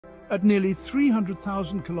at nearly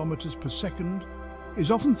 300,000 kilometers per second, is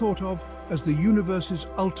often thought of as the universe's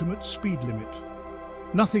ultimate speed limit.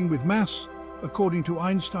 Nothing with mass, according to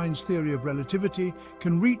Einstein's theory of relativity,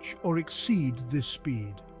 can reach or exceed this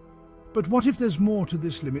speed. But what if there's more to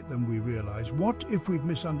this limit than we realize? What if we've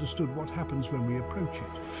misunderstood what happens when we approach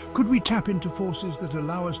it? Could we tap into forces that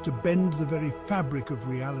allow us to bend the very fabric of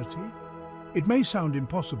reality? It may sound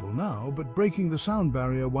impossible now, but breaking the sound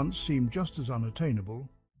barrier once seemed just as unattainable.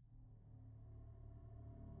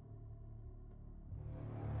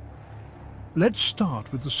 Let's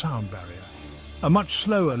start with the sound barrier, a much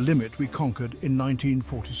slower limit we conquered in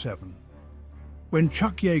 1947. When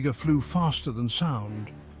Chuck Yeager flew faster than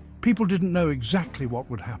sound, people didn't know exactly what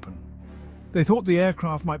would happen. They thought the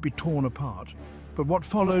aircraft might be torn apart, but what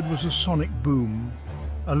followed was a sonic boom,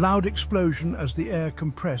 a loud explosion as the air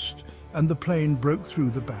compressed and the plane broke through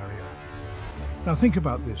the barrier. Now think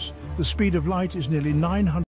about this. The speed of light is nearly 900